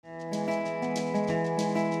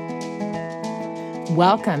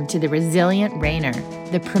Welcome to the Resilient Rainer,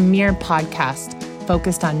 the premier podcast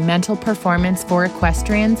focused on mental performance for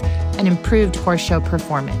equestrians and improved horse show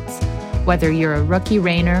performance. Whether you're a rookie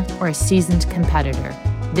reiner or a seasoned competitor,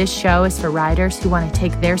 this show is for riders who want to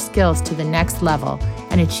take their skills to the next level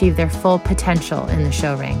and achieve their full potential in the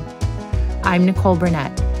show ring. I'm Nicole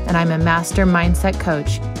Burnett, and I'm a master mindset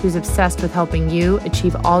coach who's obsessed with helping you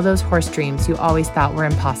achieve all those horse dreams you always thought were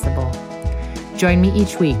impossible. Join me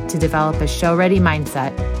each week to develop a show-ready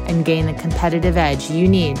mindset and gain the competitive edge you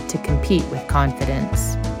need to compete with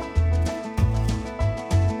confidence.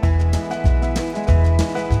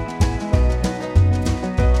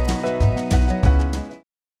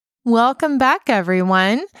 Welcome back,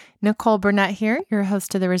 everyone. Nicole Burnett here, your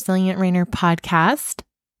host of the Resilient Rainer podcast.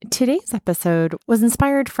 Today's episode was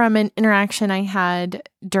inspired from an interaction I had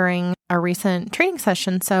during a recent training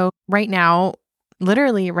session. So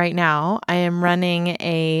literally right now, I am running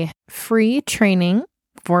a free training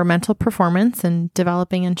for mental performance and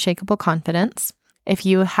developing unshakable confidence. If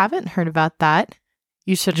you haven't heard about that,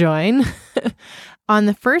 you should join. On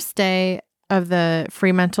the first day of the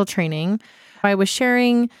free mental training, I was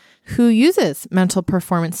sharing who uses mental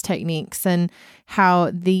performance techniques and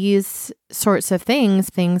how these sorts of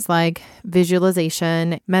things like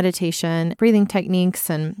visualization, meditation, breathing techniques,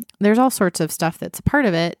 and there's all sorts of stuff that's a part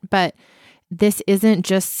of it. But this isn't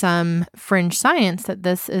just some fringe science, that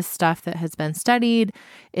this is stuff that has been studied,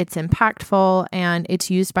 it's impactful, and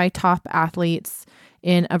it's used by top athletes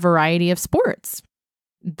in a variety of sports.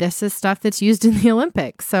 This is stuff that's used in the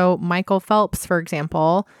Olympics. So Michael Phelps, for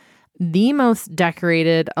example, the most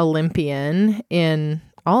decorated Olympian in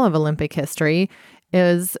all of Olympic history,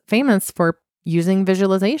 is famous for using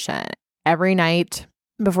visualization. Every night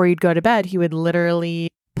before you'd go to bed, he would literally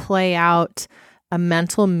play out a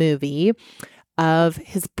mental movie of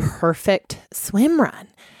his perfect swim run.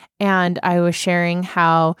 And I was sharing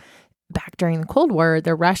how back during the Cold War,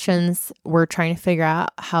 the Russians were trying to figure out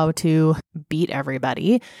how to beat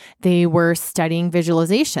everybody. They were studying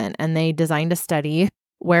visualization, and they designed a study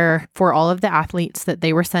where for all of the athletes that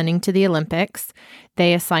they were sending to the Olympics,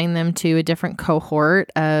 they assigned them to a different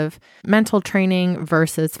cohort of mental training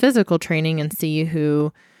versus physical training and see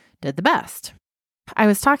who did the best. I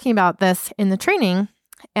was talking about this in the training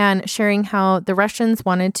and sharing how the Russians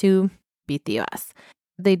wanted to beat the US.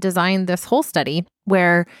 They designed this whole study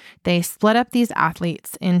where they split up these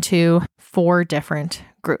athletes into 4 different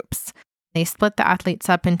groups. They split the athletes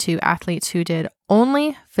up into athletes who did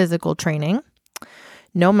only physical training,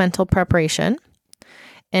 no mental preparation,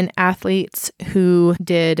 and athletes who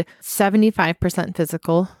did 75%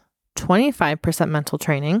 physical, 25% mental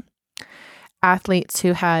training, athletes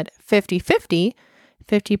who had 50-50,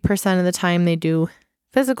 50% of the time they do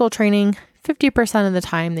physical training, 50% of the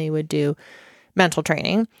time they would do mental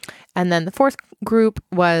training. And then the 4th group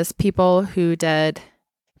was people who did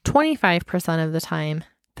 25% of the time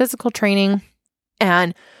physical training,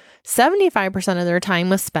 and 75% of their time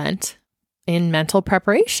was spent in mental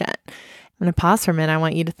preparation. I'm going to pause for a minute. I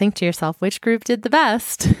want you to think to yourself, which group did the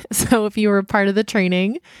best? So if you were a part of the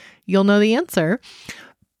training, you'll know the answer.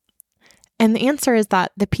 And the answer is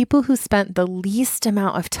that the people who spent the least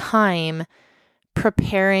amount of time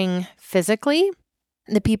preparing physically,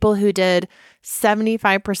 the people who did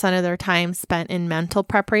 75% of their time spent in mental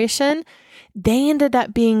preparation, they ended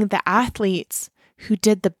up being the athletes who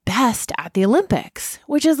did the best at the Olympics,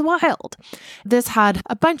 which is wild. This had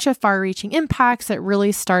a bunch of far-reaching impacts that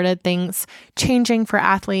really started things changing for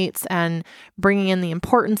athletes and bringing in the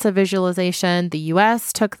importance of visualization. The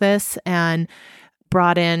US took this and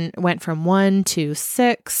went from 1 to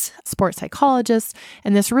 6 sports psychologists,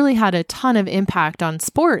 and this really had a ton of impact on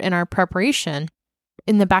sport and our preparation.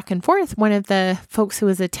 In the back and forth, one of the folks who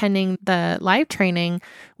was attending the live training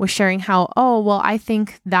was sharing how, I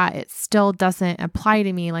think that it still doesn't apply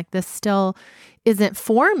to me. Like, this still isn't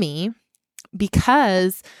for me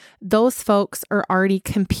because those folks are already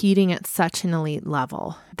competing at such an elite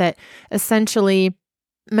level that essentially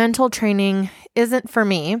mental training isn't for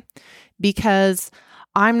me because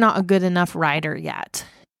I'm not a good enough rider yet.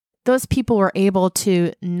 Those people were able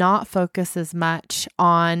to not focus as much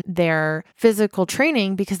on their physical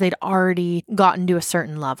training because they'd already gotten to a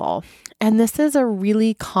certain level. And this is a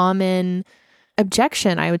really common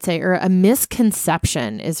objection, I would say, or a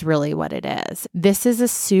misconception is really what it is. This is a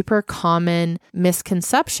super common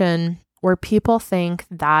misconception where people think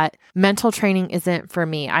that mental training isn't for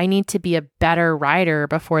me. I need to be a better rider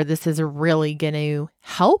before this is really going to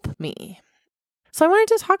help me. So I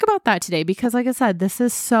wanted to talk about that today because, like I said, this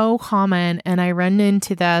is so common, and I run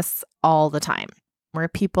into this all the time where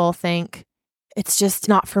people think it's just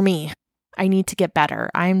not for me. I need to get better.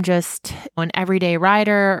 I'm just an everyday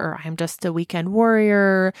rider, or I'm just a weekend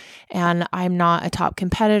warrior, and I'm not a top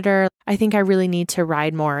competitor. I think I really need to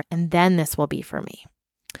ride more, and then this will be for me.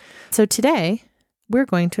 So today, we're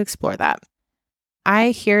going to explore that. I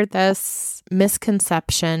hear this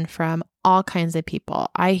misconception from all kinds of people.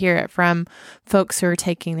 I hear it from folks who are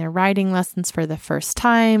taking their riding lessons for the first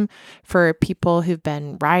time, for people who've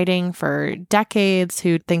been riding for decades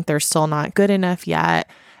who think they're still not good enough yet.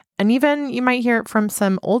 And even you might hear it from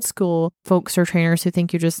some old school folks or trainers who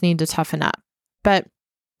think you just need to toughen up. But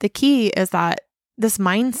the key is that this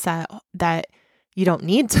mindset that you don't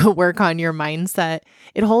need to work on your mindset,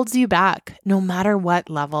 it holds you back no matter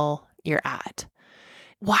what level you're at.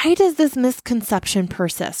 Why does this misconception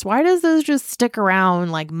persist? Why does this just stick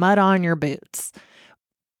around like mud on your boots?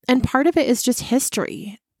 And part of it is just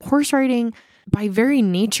history. Horse riding, by very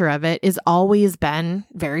nature of it, has always been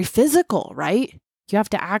very physical, right? You have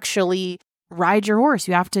to actually ride your horse.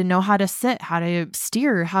 You have to know how to sit, how to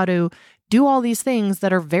steer, how to do all these things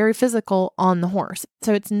that are very physical on the horse.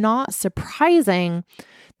 So it's not surprising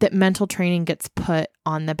that mental training gets put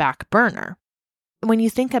on the back burner. When you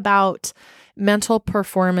think about mental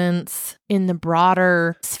performance in the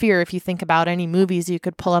broader sphere, if you think about any movies you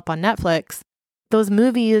could pull up on Netflix, those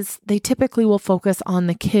movies, they typically will focus on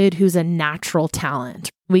the kid who's a natural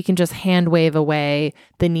talent. We can just hand wave away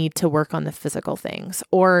the need to work on the physical things.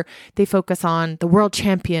 Or they focus on the world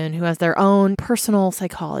champion who has their own personal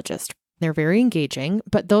psychologist. They're very engaging,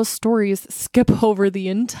 but those stories skip over the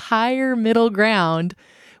entire middle ground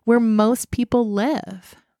where most people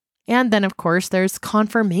live. And then, of course, there's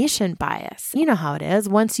confirmation bias. You know how it is.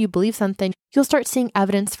 Once you believe something, you'll start seeing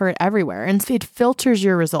evidence for it everywhere, and it filters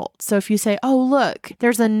your results. So if you say, oh, look,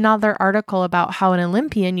 there's another article about how an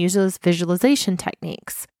Olympian uses visualization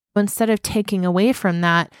techniques. Instead of taking away from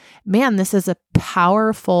that, man, this is a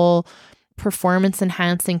powerful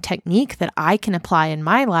performance-enhancing technique that I can apply in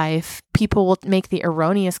my life, people will make the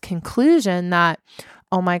erroneous conclusion that,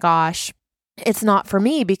 oh my gosh, it's not for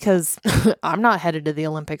me because I'm not headed to the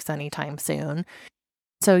Olympics anytime soon.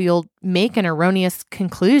 So you'll make an erroneous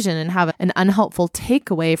conclusion and have an unhelpful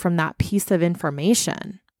takeaway from that piece of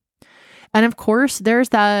information. And of course, there's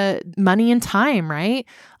the money and time, right?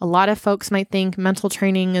 A lot of folks might think mental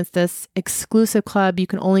training is this exclusive club you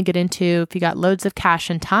can only get into if you got loads of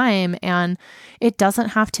cash and time, and it doesn't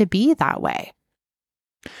have to be that way.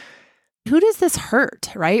 Who does this hurt,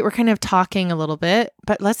 right? We're kind of talking a little bit,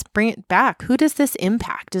 but let's bring it back. Who does this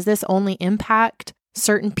impact? Does this only impact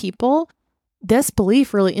certain people? This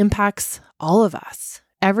belief really impacts all of us.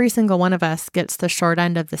 Every single one of us gets the short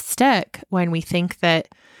end of the stick when we think that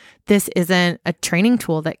this isn't a training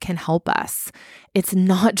tool that can help us. It's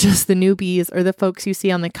not just the newbies or the folks you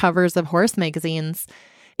see on the covers of horse magazines.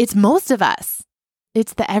 It's most of us.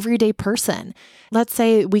 It's the everyday person. Let's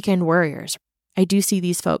say weekend warriors. I do see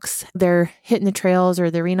these folks. They're hitting the trails or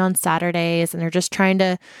they're in on Saturdays and they're just trying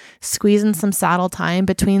to squeeze in some saddle time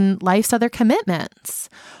between life's other commitments.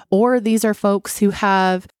 Or these are folks who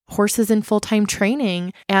have horses in full-time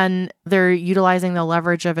training and they're utilizing the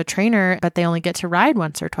leverage of a trainer, but they only get to ride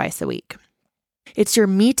once or twice a week. It's your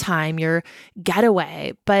me time, your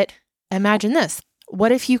getaway. But imagine this.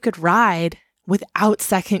 What if you could ride without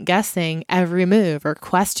second guessing every move or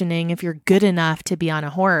questioning if you're good enough to be on a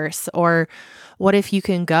horse? Or what if you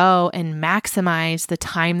can go and maximize the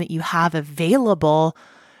time that you have available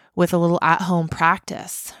with a little at-home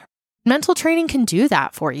practice? Mental training can do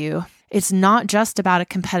that for you. It's not just about a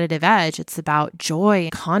competitive edge. It's about joy,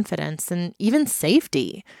 confidence, and even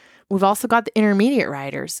safety. We've also got the intermediate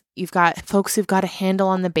riders. You've got folks who've got a handle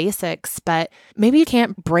on the basics, but maybe you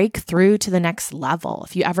can't break through to the next level.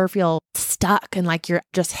 If you ever feel stuck and like you're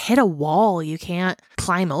just hit a wall you can't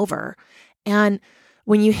climb over. And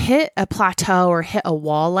when you hit a plateau or hit a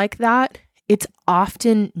wall like that, it's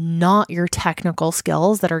often not your technical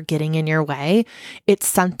skills that are getting in your way. It's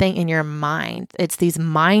something in your mind. It's these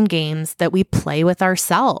mind games that we play with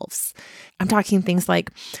ourselves. I'm talking things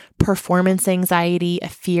like performance anxiety, a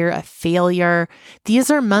fear of failure.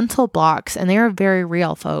 These are mental blocks and they are very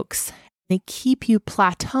real, folks. They keep you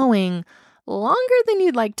plateauing longer than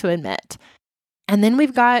you'd like to admit. And then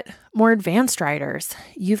we've got more advanced riders.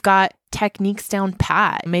 You've got techniques down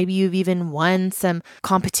pat. Maybe you've even won some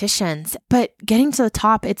competitions. But getting to the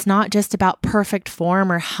top, it's not just about perfect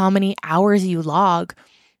form or how many hours you log.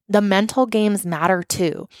 The mental games matter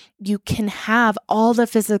too. You can have all the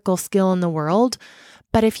physical skill in the world,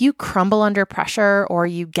 but if you crumble under pressure or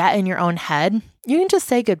you get in your own head, you can just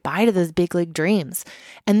say goodbye to those big league dreams.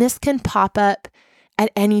 And this can pop up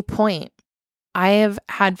at any point. I have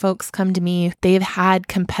had folks come to me, they've had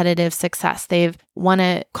competitive success. They've won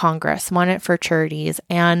at Congress, won it for charities,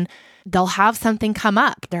 and they'll have something come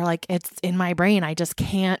up. They're like, it's in my brain. I just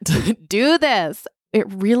can't do this. It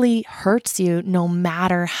really hurts you no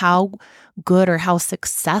matter how good or how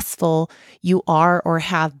successful you are or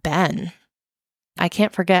have been. I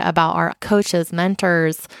can't forget about our coaches,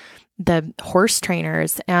 mentors, the horse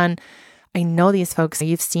trainers. And I know these folks,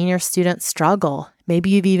 you've seen your students struggle.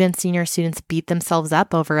 Maybe you've even seen your students beat themselves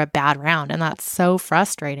up over a bad round, and that's so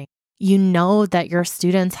frustrating. You know that your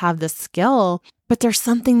students have the skill, but there's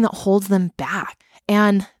something that holds them back.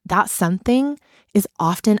 And that something is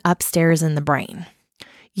often upstairs in the brain.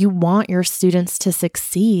 You want your students to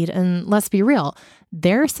succeed. And let's be real,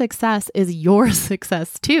 their success is your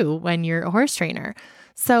success too when you're a horse trainer.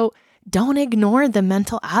 So don't ignore the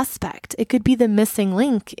mental aspect. It could be the missing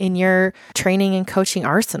link in your training and coaching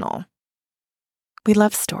arsenal. We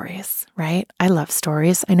love stories, right? I love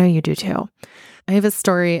stories. I know you do too. I have a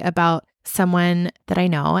story about someone that I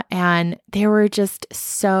know, and they were just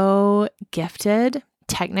so gifted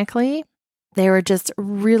technically. They were just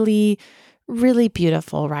really, really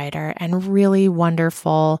beautiful rider and really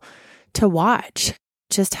wonderful to watch.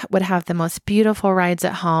 Just would have the most beautiful rides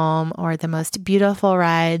at home or the most beautiful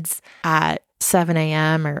rides at 7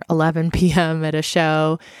 a.m. or 11 p.m. at a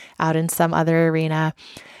show out in some other arena.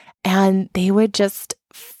 And they would just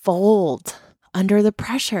fold under the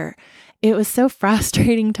pressure. It was so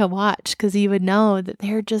frustrating to watch because you would know that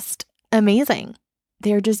they're just amazing.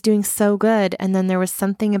 They're just doing so good. And then there was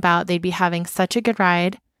something about they'd be having such a good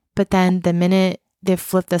ride, but then the minute they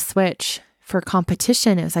flipped the switch for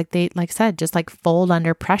competition, it was like they, like I said, just like fold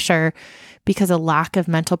under pressure because of lack of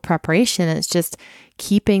mental preparation. It's just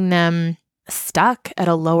keeping them stuck at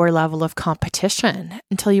a lower level of competition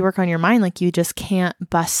until you work on your mind. Like you just can't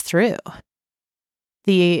bust through.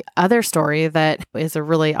 The other story that is a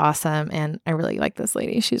really awesome, and I really like this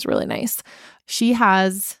lady. She's really nice. She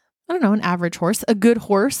has, I don't know, an average horse, a good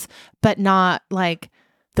horse, but not like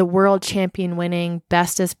the world champion winning,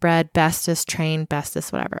 bestest bred, bestest trained,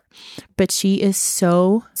 bestest whatever. But she is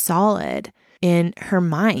so solid in her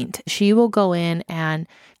mind. She will go in and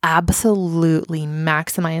absolutely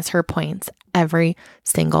maximize her points every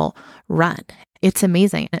single run. It's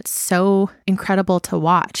amazing. It's so incredible to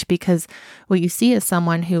watch because what you see is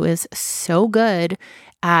someone who is so good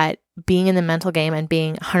at being in the mental game and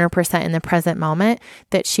being 100% in the present moment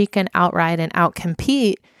that she can outride and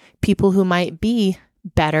outcompete people who might be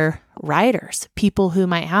better riders, people who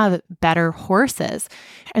might have better horses.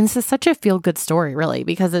 And this is such a feel-good story, really,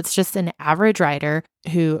 because it's just an average rider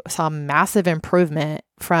who saw massive improvement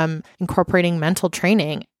from incorporating mental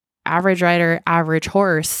training. Average rider, average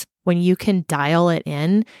horse. When you can dial it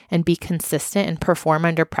in and be consistent and perform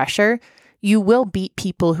under pressure, you will beat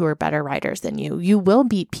people who are better riders than you. You will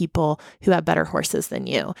beat people who have better horses than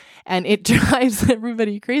you. And it drives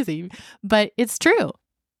everybody crazy, but it's true.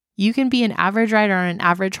 You can be an average rider on an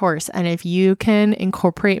average horse. And if you can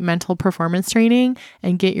incorporate mental performance training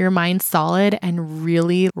and get your mind solid and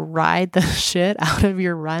really ride the shit out of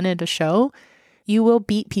your run at a show, you will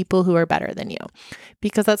beat people who are better than you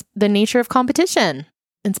because that's the nature of competition.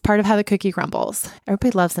 It's part of how the cookie crumbles.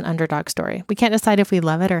 Everybody loves an underdog story. We can't decide if we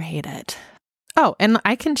love it or hate it. Oh, and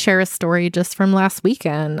I can share a story just from last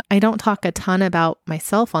weekend. I don't talk a ton about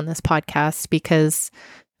myself on this podcast because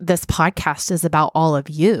this podcast is about all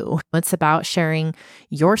of you. It's about sharing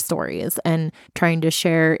your stories and trying to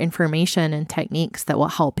share information and techniques that will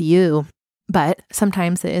help you. But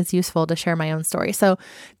sometimes it is useful to share my own story. So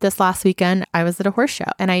this last weekend, I was at a horse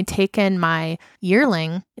show and I'd taken my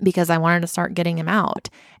yearling because I wanted to start getting him out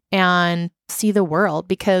and see the world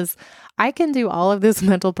because I can do all of this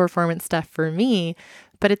mental performance stuff for me.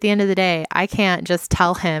 But at the end of the day, I can't just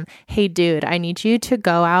tell him, hey, dude, I need you to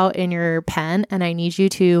go out in your pen and I need you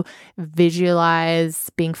to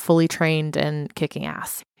visualize being fully trained and kicking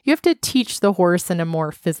ass. You have to teach the horse in a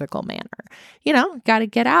more physical manner. You know, got to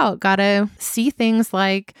get out, got to see things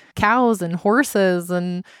like cows and horses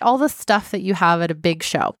and all the stuff that you have at a big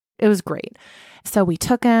show. It was great. So we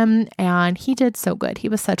took him and he did so good. He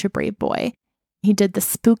was such a brave boy. He did the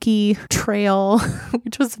spooky trail,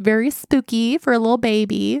 which was very spooky for a little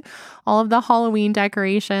baby, all of the Halloween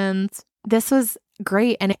decorations. This was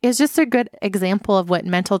great. And it's just a good example of what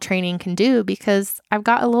mental training can do because I've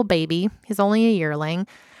got a little baby. He's only a yearling.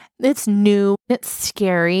 It's new, it's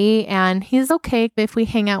scary, and he's okay if we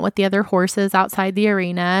hang out with the other horses outside the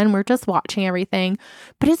arena and we're just watching everything.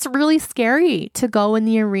 But it's really scary to go in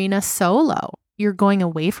the arena solo. You're going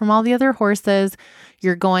away from all the other horses.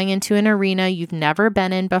 You're going into an arena you've never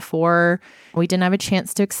been in before. We didn't have a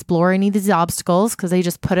chance to explore any of these obstacles because they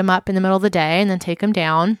just put them up in the middle of the day and then take them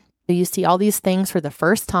down. You see all these things for the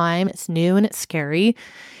first time. It's new and it's scary.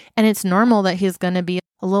 And it's normal that he's going to be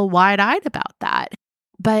a little wide-eyed about that.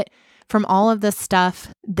 But from all of the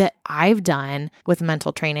stuff that I've done with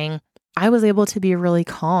mental training, I was able to be really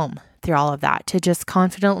calm through all of that, to just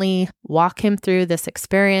confidently walk him through this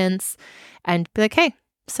experience and be like, hey,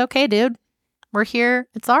 it's okay, dude. We're here.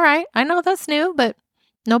 It's all right. I know that's new, but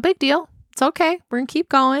no big deal. It's okay. We're going to keep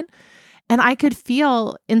going. And I could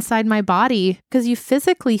feel inside my body, because you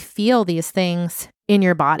physically feel these things in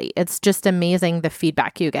your body. It's just amazing the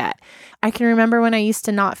feedback you get. I can remember when I used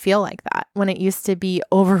to not feel like that, when it used to be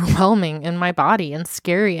overwhelming in my body and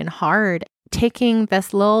scary and hard. Taking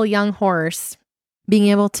this little young horse, being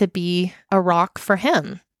able to be a rock for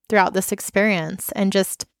him throughout this experience and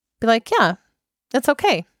just be like, yeah, it's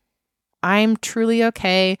okay. I'm truly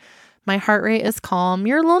okay. My heart rate is calm.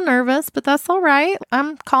 You're a little nervous, but that's all right.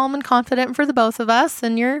 I'm calm and confident for the both of us,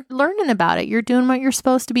 and you're learning about it. You're doing what you're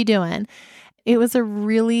supposed to be doing. It was a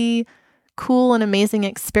really cool and amazing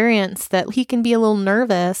experience that he can be a little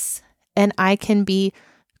nervous and I can be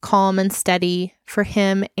calm and steady for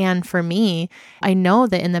him and for me. I know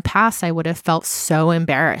that in the past, I would have felt so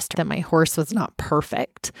embarrassed that my horse was not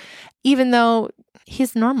perfect, even though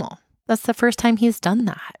he's normal. That's the first time he's done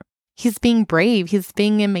that. He's being brave. He's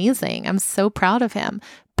being amazing. I'm so proud of him,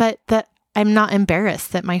 but that I'm not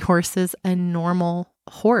embarrassed that my horse is a normal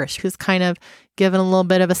horse who's kind of given a little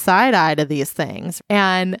bit of a side eye to these things.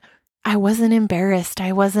 And I wasn't embarrassed.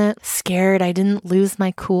 I wasn't scared. I didn't lose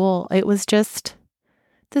my cool. It was just,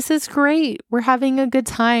 this is great. We're having a good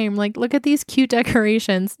time. Like, look at these cute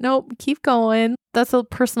decorations. Nope, keep going. That's a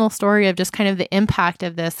personal story of just kind of the impact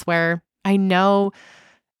of this, where I know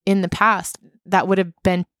in the past that would have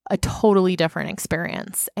been a totally different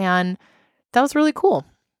experience. And that was really cool.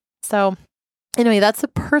 So anyway, that's a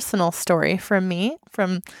personal story from me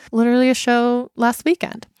from literally a show last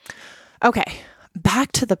weekend. Okay,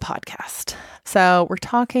 back to the podcast. So we're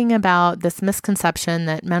talking about this misconception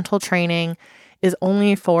that mental training is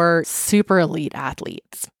only for super elite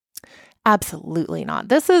athletes. Absolutely not.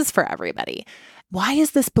 This is for everybody. Why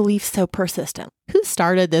is this belief so persistent? Who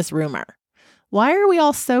started this rumor? Why are we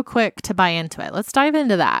all so quick to buy into it? Let's dive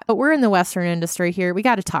into that. But we're in the Western industry here. We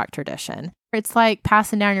got to talk tradition. It's like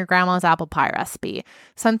passing down your grandma's apple pie recipe.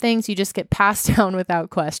 Some things you just get passed down without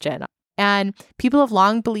question. And people have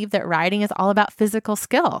long believed that riding is all about physical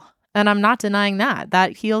skill. And I'm not denying that.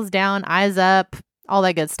 That heels down, eyes up, all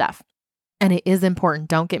that good stuff. And it is important,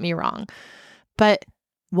 don't get me wrong. But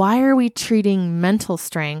why are we treating mental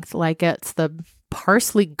strength like it's the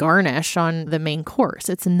parsley garnish on the main course?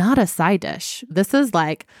 It's not a side dish. This is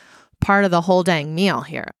like part of the whole dang meal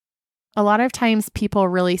here. A lot of times people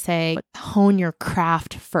really say, hone your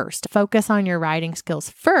craft first, focus on your riding skills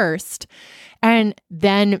first, and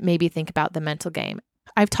then maybe think about the mental game.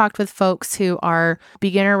 I've talked with folks who are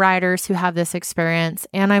beginner riders who have this experience,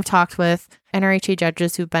 and I've talked with NRHA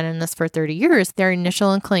judges who've been in this for 30 years. Their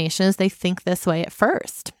initial inclination is they think this way at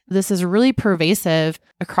first. This is really pervasive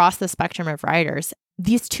across the spectrum of riders.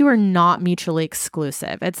 These two are not mutually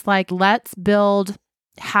exclusive. It's like, let's build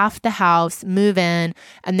half the house, move in,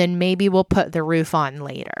 and then maybe we'll put the roof on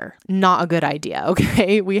later. Not a good idea,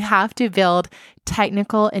 okay? We have to build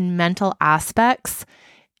technical and mental aspects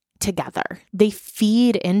together. They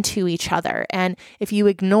feed into each other. And if you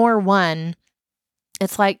ignore one,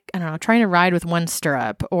 it's like, I don't know, trying to ride with one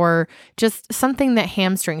stirrup or just something that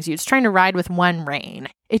hamstrings you. It's trying to ride with one rein.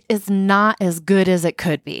 It is not as good as it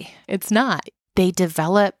could be. It's not. They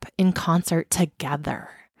develop in concert together.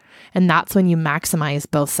 And that's when you maximize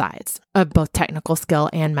both sides of both technical skill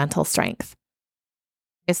and mental strength.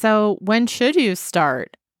 So when should you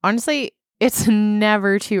start? Honestly, it's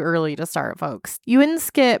never too early to start, folks. You wouldn't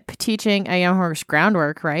skip teaching a young horse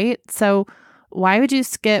groundwork, right? So why would you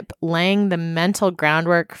skip laying the mental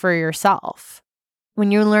groundwork for yourself? When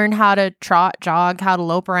you learn how to trot, jog, how to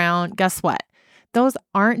lope around, guess what? Those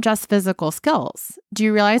aren't just physical skills. Do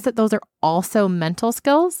you realize that those are also mental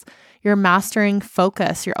skills? You're mastering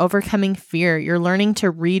focus, you're overcoming fear, you're learning to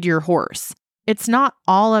read your horse. It's not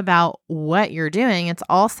all about what you're doing, it's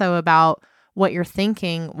also about what you're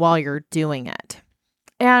thinking while you're doing it.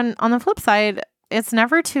 And on the flip side, it's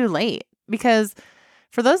never too late, because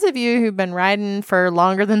for those of you who've been riding for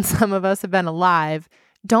longer than some of us have been alive,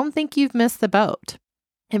 don't think you've missed the boat.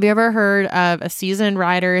 Have you ever heard of a seasoned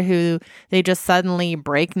rider who they just suddenly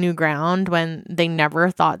break new ground when they never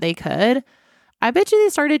thought they could? I bet you they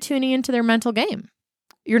started tuning into their mental game.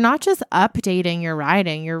 You're not just updating your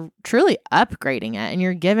writing, you're truly upgrading it, and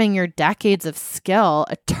you're giving your decades of skill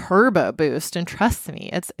a turbo boost. And trust me,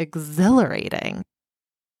 it's exhilarating.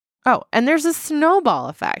 Oh, and there's a snowball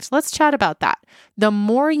effect. Let's chat about that. The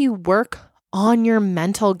more you work on your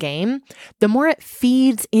mental game, the more it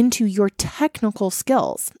feeds into your technical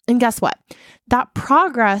skills. And guess what? That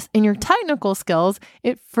progress in your technical skills,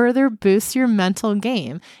 it further boosts your mental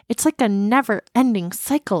game. It's like a never-ending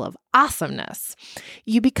cycle of awesomeness.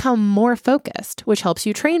 You become more focused, which helps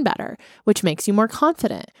you train better, which makes you more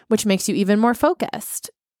confident, which makes you even more focused.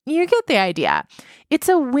 You get the idea. It's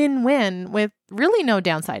a win-win with really no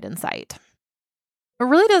downside in sight. It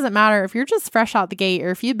really doesn't matter if you're just fresh out the gate or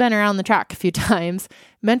if you've been around the track a few times.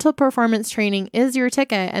 Mental performance training is your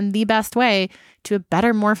ticket and the best way to a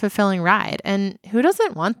better, more fulfilling ride. And who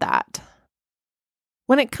doesn't want that?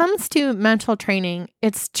 When it comes to mental training,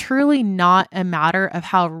 it's truly not a matter of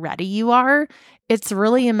how ready you are. It's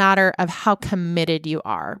really a matter of how committed you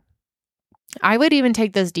are. I would even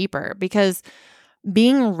take this deeper because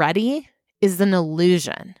being ready is an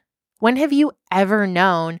illusion. When have you ever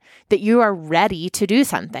known that you are ready to do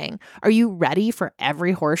something? Are you ready for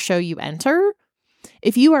every horse show you enter?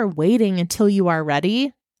 If you are waiting until you are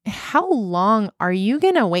ready, how long are you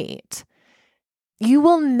going to wait? You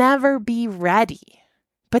will never be ready,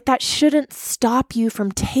 but that shouldn't stop you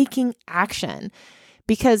from taking action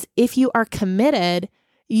because if you are committed,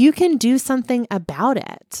 you can do something about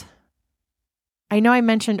it. I know I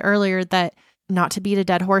mentioned earlier that not to beat a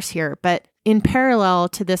dead horse here, but in parallel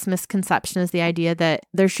to this misconception is the idea that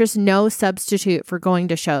there's just no substitute for going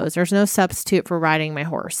to shows. There's no substitute for riding my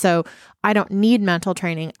horse. So I don't need mental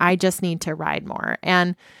training. I just need to ride more.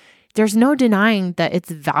 And there's no denying that it's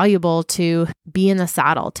valuable to be in the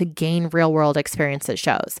saddle, to gain real world experience at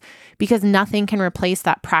shows, because nothing can replace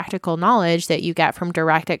that practical knowledge that you get from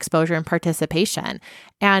direct exposure and participation.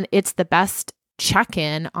 And it's the best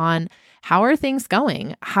check-in on how are things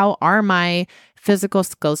going? How are my physical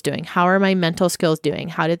skills doing? How are my mental skills doing?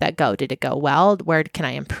 How did that go? Did it go well? Where can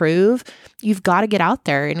I improve? You've got to get out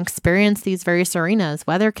there and experience these various arenas,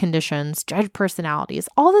 weather conditions, judge personalities,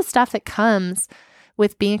 all the stuff that comes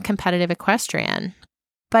with being a competitive equestrian.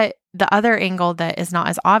 But the other angle that is not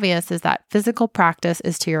as obvious is that physical practice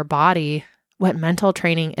is to your body what mental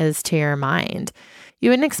training is to your mind. You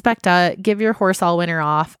wouldn't expect to give your horse all winter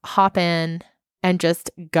off, hop in, and just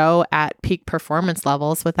go at peak performance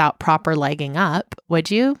levels without proper legging up, would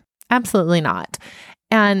you? Absolutely not.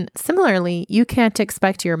 And similarly, you can't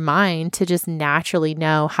expect your mind to just naturally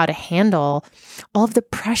know how to handle all of the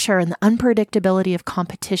pressure and the unpredictability of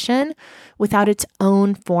competition without its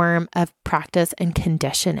own form of practice and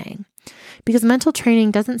conditioning. Because mental training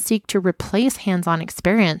doesn't seek to replace hands-on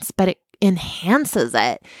experience, but it enhances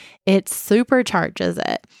it. It supercharges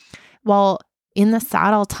it. While in the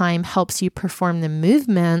saddle time helps you perform the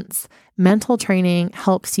movements, mental training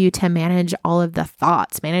helps you to manage all of the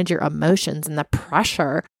thoughts, manage your emotions and the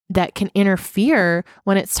pressure that can interfere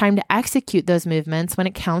when it's time to execute those movements when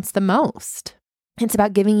it counts the most. It's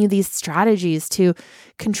about giving you these strategies to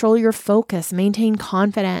control your focus, maintain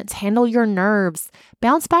confidence, handle your nerves,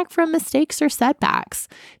 bounce back from mistakes or setbacks.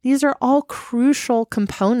 These are all crucial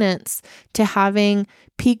components to having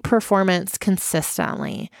peak performance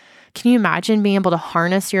consistently. Can you imagine being able to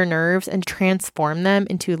harness your nerves and transform them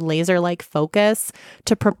into laser-like focus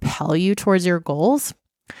to propel you towards your goals?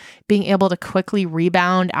 Being able to quickly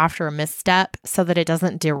rebound after a misstep so that it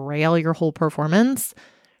doesn't derail your whole performance?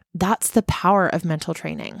 That's the power of mental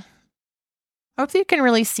training. I hope you can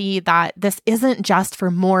really see that this isn't just for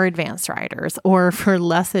more advanced riders or for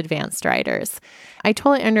less advanced riders. I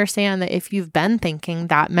totally understand that if you've been thinking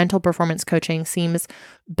that mental performance coaching seems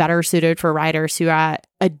better suited for riders who are at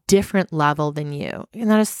a different level than you, and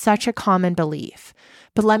that is such a common belief.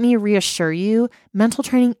 But let me reassure you, mental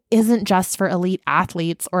training isn't just for elite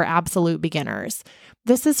athletes or absolute beginners.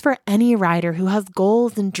 This is for any rider who has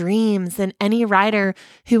goals and dreams and any rider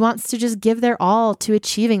who wants to just give their all to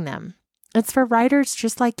achieving them. It's for riders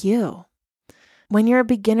just like you. When you're a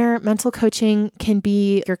beginner, mental coaching can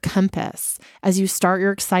be your compass as you start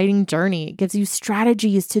your exciting journey. It gives you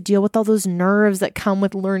strategies to deal with all those nerves that come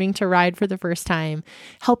with learning to ride for the first time,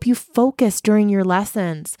 help you focus during your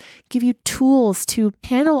lessons, give you tools to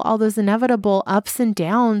handle all those inevitable ups and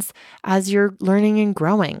downs as you're learning and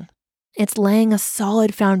growing. It's laying a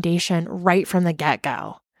solid foundation right from the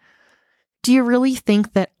get-go. Do you really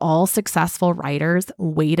think that all successful riders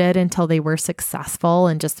waited until they were successful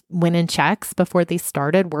and just went in checks before they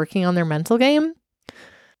started working on their mental game?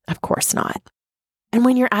 Of course not. And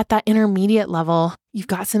when you're at that intermediate level, you've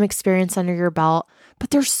got some experience under your belt, but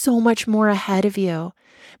there's so much more ahead of you.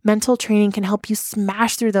 Mental training can help you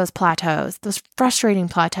smash through those plateaus, those frustrating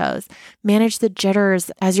plateaus, manage the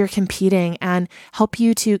jitters as you're competing, and help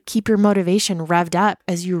you to keep your motivation revved up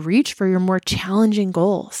as you reach for your more challenging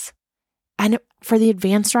goals. And for the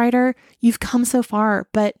advanced rider, you've come so far,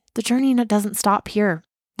 but the journey doesn't stop here.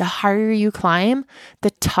 The higher you climb, the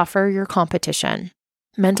tougher your competition.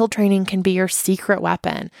 Mental training can be your secret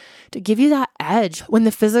weapon to give you that edge when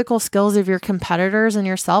the physical skills of your competitors and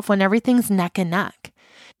yourself, when everything's neck and neck.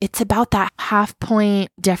 It's about that 0.5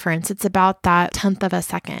 point difference. It's about that 1/10 of a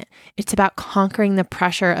second. It's about conquering the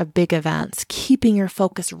pressure of big events, keeping your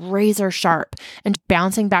focus razor sharp, and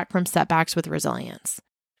bouncing back from setbacks with resilience.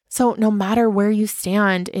 So no matter where you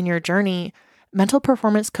stand in your journey, mental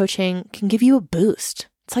performance coaching can give you a boost.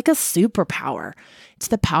 It's like a superpower. It's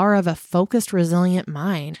the power of a focused, resilient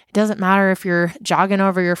mind. It doesn't matter if you're jogging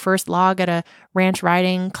over your first log at a ranch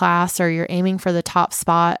riding class or you're aiming for the top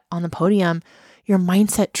spot on the podium, your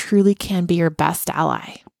mindset truly can be your best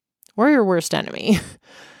ally or your worst enemy.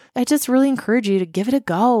 I just really encourage you to give it a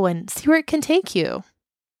go and see where it can take you.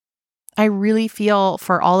 I really feel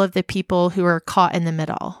for all of the people who are caught in the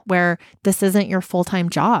middle, where this isn't your full-time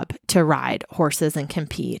job to ride horses and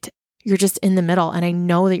compete. You're just in the middle, and I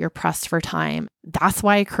know that you're pressed for time. That's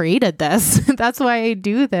why I created this. That's why I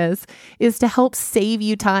do this, is to help save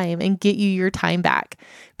you time and get you your time back.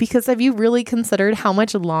 Because have you really considered how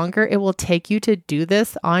much longer it will take you to do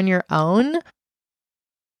this on your own?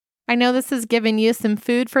 I know this has given you some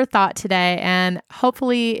food for thought today, and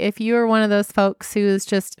hopefully if you are one of those folks who's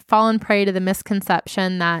just fallen prey to the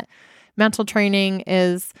misconception that mental training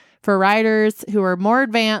is for riders who are more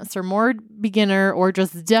advanced or more beginner or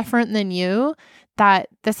just different than you, that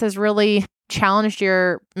this has really challenged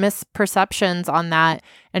your misperceptions on that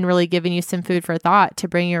and really given you some food for thought to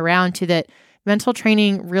bring you around to that mental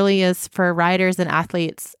training really is for riders and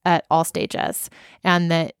athletes at all stages,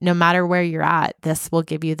 and that no matter where you're at, this will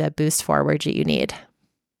give you the boost forward that you need.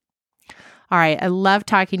 All right. I love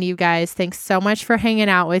talking to you guys. Thanks so much for hanging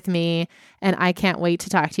out with me, and I can't wait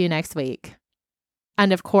to talk to you next week.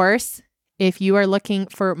 And of course, if you are looking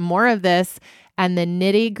for more of this and the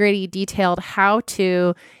nitty-gritty detailed how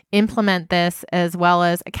to implement this, as well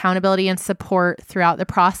as accountability and support throughout the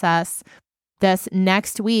process, this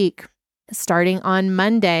next week, starting on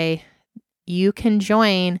Monday, you can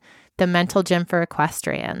join the Mental Gym for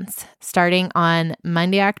Equestrians. Starting on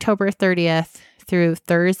Monday, October 30th through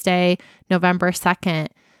Thursday, November 2nd,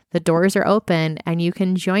 the doors are open and you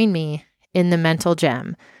can join me in the Mental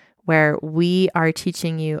Gym, where we are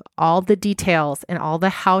teaching you all the details and all the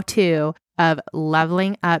how-to of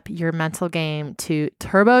leveling up your mental game to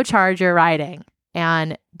turbocharge your riding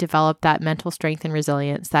and develop that mental strength and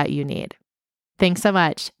resilience that you need. Thanks so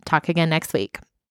much. Talk again next week.